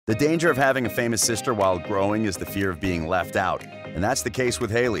The danger of having a famous sister while growing is the fear of being left out, and that's the case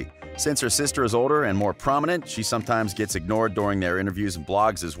with Hayley. Since her sister is older and more prominent, she sometimes gets ignored during their interviews and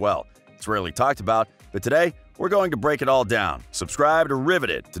blogs as well. It's rarely talked about, but today, we're going to break it all down. Subscribe to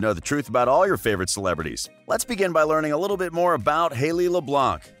Riveted to know the truth about all your favorite celebrities. Let's begin by learning a little bit more about Hayley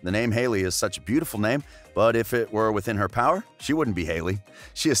LeBlanc. The name Hayley is such a beautiful name, but if it were within her power, she wouldn't be Hayley.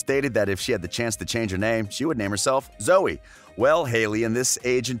 She has stated that if she had the chance to change her name, she would name herself Zoe. Well, Hayley, in this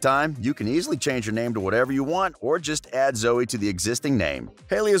age and time, you can easily change your name to whatever you want or just add Zoe to the existing name.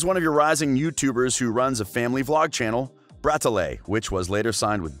 Hayley is one of your rising YouTubers who runs a family vlog channel, Bratalet, which was later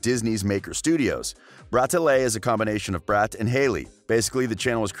signed with Disney's Maker Studios. Bratalet is a combination of Brat and Hayley. Basically, the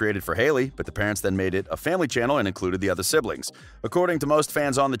channel was created for Hayley, but the parents then made it a family channel and included the other siblings. According to most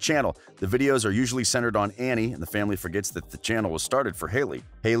fans on the channel, the videos are usually centered on Annie, and the family forgets that the channel was started for Hayley.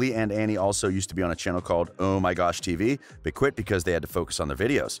 Hayley and Annie also used to be on a channel called Oh My Gosh TV, but quit because they had to focus on their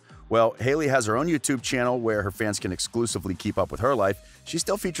videos. Well, Hayley has her own YouTube channel where her fans can exclusively keep up with her life. She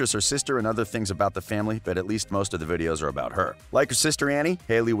still features her sister and other things about the family, but at least most of the videos are about her. Like her sister Annie,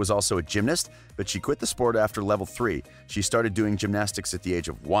 Hayley was also a gymnast, but she quit the sport after level 3. She started doing gymnastics at the age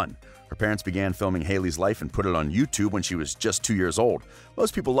of 1. Her parents began filming Hayley's life and put it on YouTube when she was just 2 years old.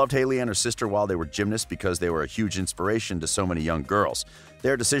 Most people loved Hayley and her sister while they were gymnasts because they were a huge inspiration to so many young girls.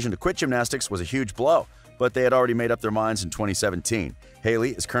 Their decision to quit gymnastics was a huge blow, but they had already made up their minds in 2017.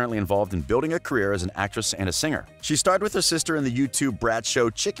 Hayley is currently involved in building a career as an actress and a singer. She starred with her sister in the YouTube Brat show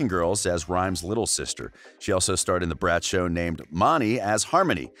Chicken Girls as Rhyme's little sister. She also starred in the Brat show named Monty as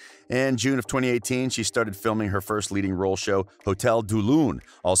Harmony. In June of 2018, she started filming her first leading role show, Hotel du Loon,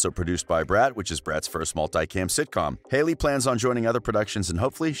 also produced by Brat, which is Brat's first multicam sitcom. Hayley plans on joining other productions and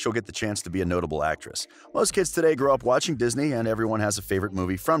hopefully she'll get the chance to be a notable actress. Most kids today grow up watching Disney and everyone has a favorite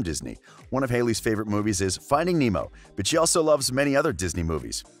movie from Disney. One of Hayley's favorite movies is Finding Nemo, but she also loves many other Disney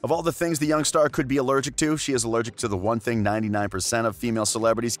movies. Of all the things the young star could be allergic to, she is allergic to the one thing 99% of female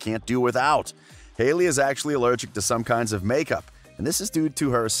celebrities can't do without. Hayley is actually allergic to some kinds of makeup, and this is due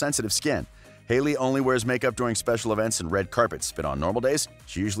to her sensitive skin. Hayley only wears makeup during special events and red carpets, but on normal days,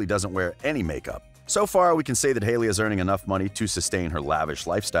 she usually doesn't wear any makeup. So far, we can say that Hayley is earning enough money to sustain her lavish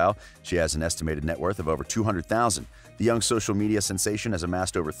lifestyle. She has an estimated net worth of over $200,000. The young social media sensation has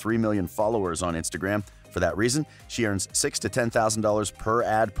amassed over 3 million followers on Instagram. For that reason, she earns $6,000 to $10,000 per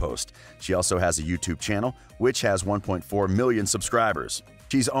ad post. She also has a YouTube channel, which has 1.4 million subscribers.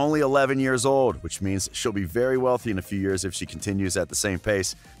 She's only 11 years old, which means she'll be very wealthy in a few years if she continues at the same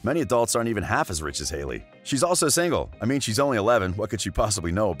pace. Many adults aren't even half as rich as Hayley. She's also single. I mean, she's only 11. What could she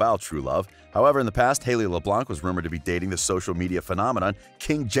possibly know about true love? However, in the past, Hayley LeBlanc was rumored to be dating the social media phenomenon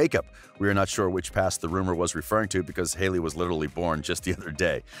King Jacob. We are not sure which past the rumor was referring to because Hayley was literally born just the other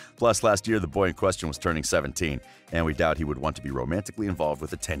day. Plus, last year, the boy in question was turning 17, and we doubt he would want to be romantically involved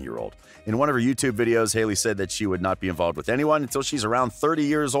with a 10-year-old. In one of her YouTube videos, Hayley said that she would not be involved with anyone until she's around 30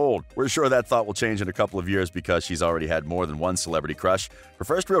 years old. We're sure that thought will change in a couple of years because she's already had more than one celebrity crush. Her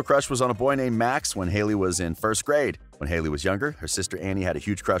first real crush was on a boy named Max when Hayley was in first grade. When Hayley was younger, her sister Annie had a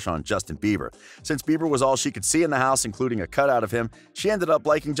huge crush on Justin Bieber. Since Bieber was all she could see in the house, including a cutout of him, she ended up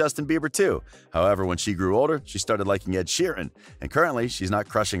liking Justin Bieber too. However, when she grew older, she started liking Ed Sheeran, and currently she's not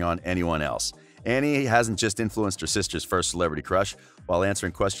crushing on anyone else. Annie hasn't just influenced her sister's first celebrity crush. While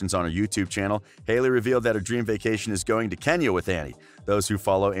answering questions on her YouTube channel, Hayley revealed that her dream vacation is going to Kenya with Annie. Those who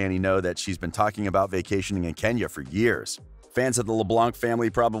follow Annie know that she's been talking about vacationing in Kenya for years. Fans of the LeBlanc family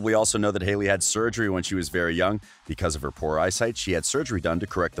probably also know that Hayley had surgery when she was very young. Because of her poor eyesight, she had surgery done to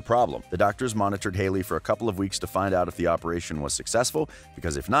correct the problem. The doctors monitored Hayley for a couple of weeks to find out if the operation was successful,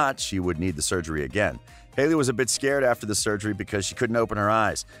 because if not, she would need the surgery again. Hayley was a bit scared after the surgery because she couldn't open her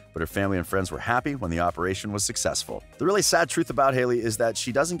eyes, but her family and friends were happy when the operation was successful. The really sad truth about Hayley is that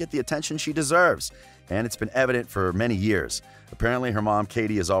she doesn't get the attention she deserves, and it's been evident for many years. Apparently, her mom,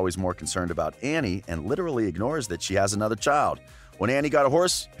 Katie, is always more concerned about Annie and literally ignores that she has another child. When Annie got a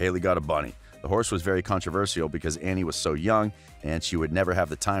horse, Hayley got a bunny. The horse was very controversial because Annie was so young and she would never have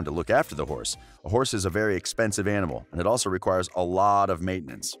the time to look after the horse. A horse is a very expensive animal, and it also requires a lot of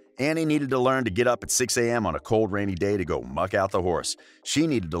maintenance. Annie needed to learn to get up at 6 a.m. on a cold, rainy day to go muck out the horse. She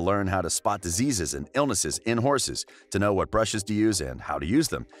needed to learn how to spot diseases and illnesses in horses, to know what brushes to use and how to use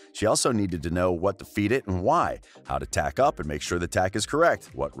them. She also needed to know what to feed it and why, how to tack up and make sure the tack is correct,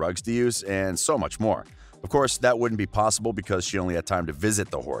 what rugs to use, and so much more. Of course, that wouldn't be possible because she only had time to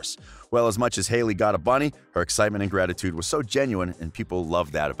visit the horse. Well, as much as Hayley got a bunny, her excitement and gratitude was so genuine, and people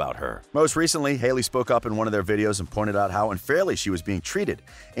loved that about her. Most recently, Hayley spoke up in one of their videos and pointed out how unfairly she was being treated.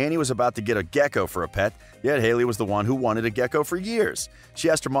 Annie was about to get a gecko for a pet, yet Hayley was the one who wanted a gecko for years. She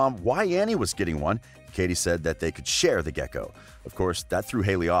asked her mom why Annie was getting one. Katie said that they could share the gecko. Of course, that threw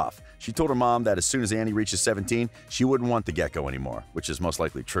Hayley off. She told her mom that as soon as Annie reaches 17, she wouldn't want the gecko anymore, which is most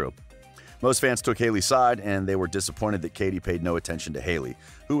likely true. Most fans took Hayley's side, and they were disappointed that Katie paid no attention to Hayley,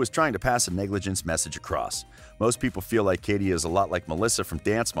 who was trying to pass a negligence message across. Most people feel like Katie is a lot like Melissa from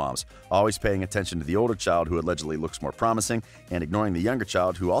Dance Moms, always paying attention to the older child who allegedly looks more promising and ignoring the younger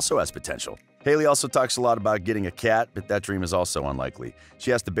child who also has potential. Hayley also talks a lot about getting a cat, but that dream is also unlikely. She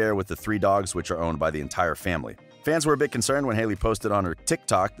has to bear with the 3 dogs which are owned by the entire family. Fans were a bit concerned when Hayley posted on her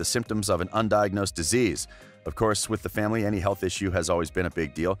TikTok the symptoms of an undiagnosed disease. Of course, with the family, any health issue has always been a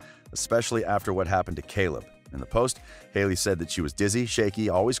big deal, especially after what happened to Caleb. In the post, Hayley said that she was dizzy, shaky,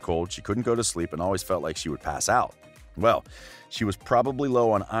 always cold, she couldn't go to sleep, and always felt like she would pass out. Well, she was probably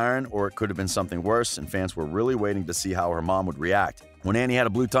low on iron, or it could have been something worse, and fans were really waiting to see how her mom would react. When Annie had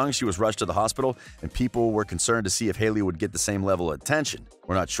a blue tongue, she was rushed to the hospital, and people were concerned to see if Hayley would get the same level of attention.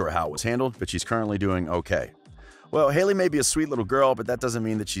 We're not sure how it was handled, but she's currently doing okay. Well, Hayley may be a sweet little girl, but that doesn't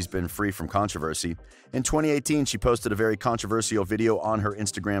mean that she's been free from controversy. In 2018, she posted a very controversial video on her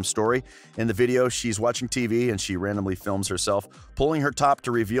Instagram story. In the video, she's watching TV and she randomly films herself pulling her top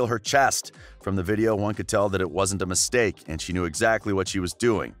to reveal her chest. From the video, one could tell that it wasn't a mistake and she knew exactly what she was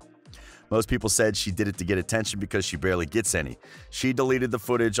doing. Most people said she did it to get attention because she barely gets any. She deleted the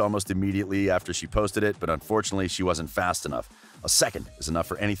footage almost immediately after she posted it, but unfortunately she wasn't fast enough. A second is enough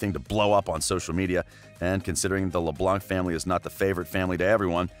for anything to blow up on social media, and considering the LeBlanc family is not the favorite family to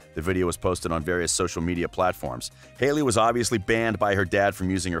everyone, the video was posted on various social media platforms. Hayley was obviously banned by her dad from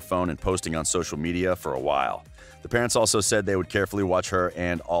using her phone and posting on social media for a while. The parents also said they would carefully watch her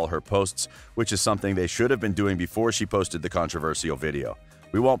and all her posts, which is something they should have been doing before she posted the controversial video.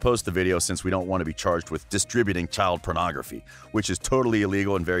 We won't post the video since we don't want to be charged with distributing child pornography, which is totally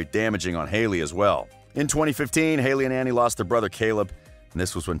illegal and very damaging on Hayley as well. In 2015, Hayley and Annie lost their brother Caleb, and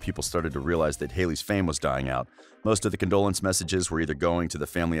this was when people started to realize that Hayley's fame was dying out. Most of the condolence messages were either going to the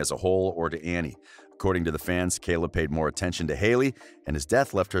family as a whole or to Annie. According to the fans, Caleb paid more attention to Hayley, and his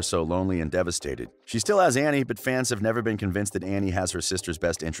death left her so lonely and devastated. She still has Annie, but fans have never been convinced that Annie has her sister's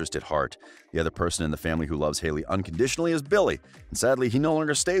best interest at heart. The other person in the family who loves Hayley unconditionally is Billy, and sadly, he no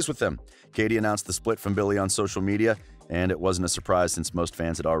longer stays with them. Katie announced the split from Billy on social media, and it wasn't a surprise since most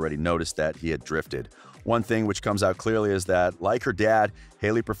fans had already noticed that he had drifted. One thing which comes out clearly is that, like her dad,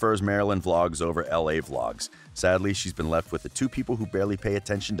 Hayley prefers Maryland vlogs over LA vlogs. Sadly, she's been left with the 2 people who barely pay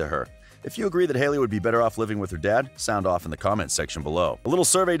attention to her. If you agree that Hayley would be better off living with her dad, sound off in the comments section below. A little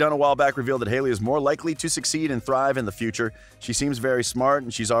survey done a while back revealed that Hayley is more likely to succeed and thrive in the future. She seems very smart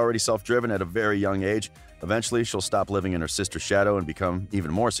and she's already self-driven at a very young age. Eventually, she'll stop living in her sister's shadow and become even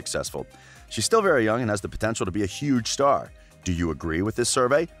more successful. She's still very young and has the potential to be a huge star. Do you agree with this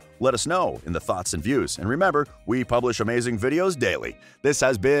survey? Let us know in the thoughts and views. And remember, we publish amazing videos daily. This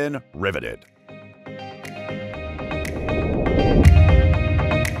has been Riveted.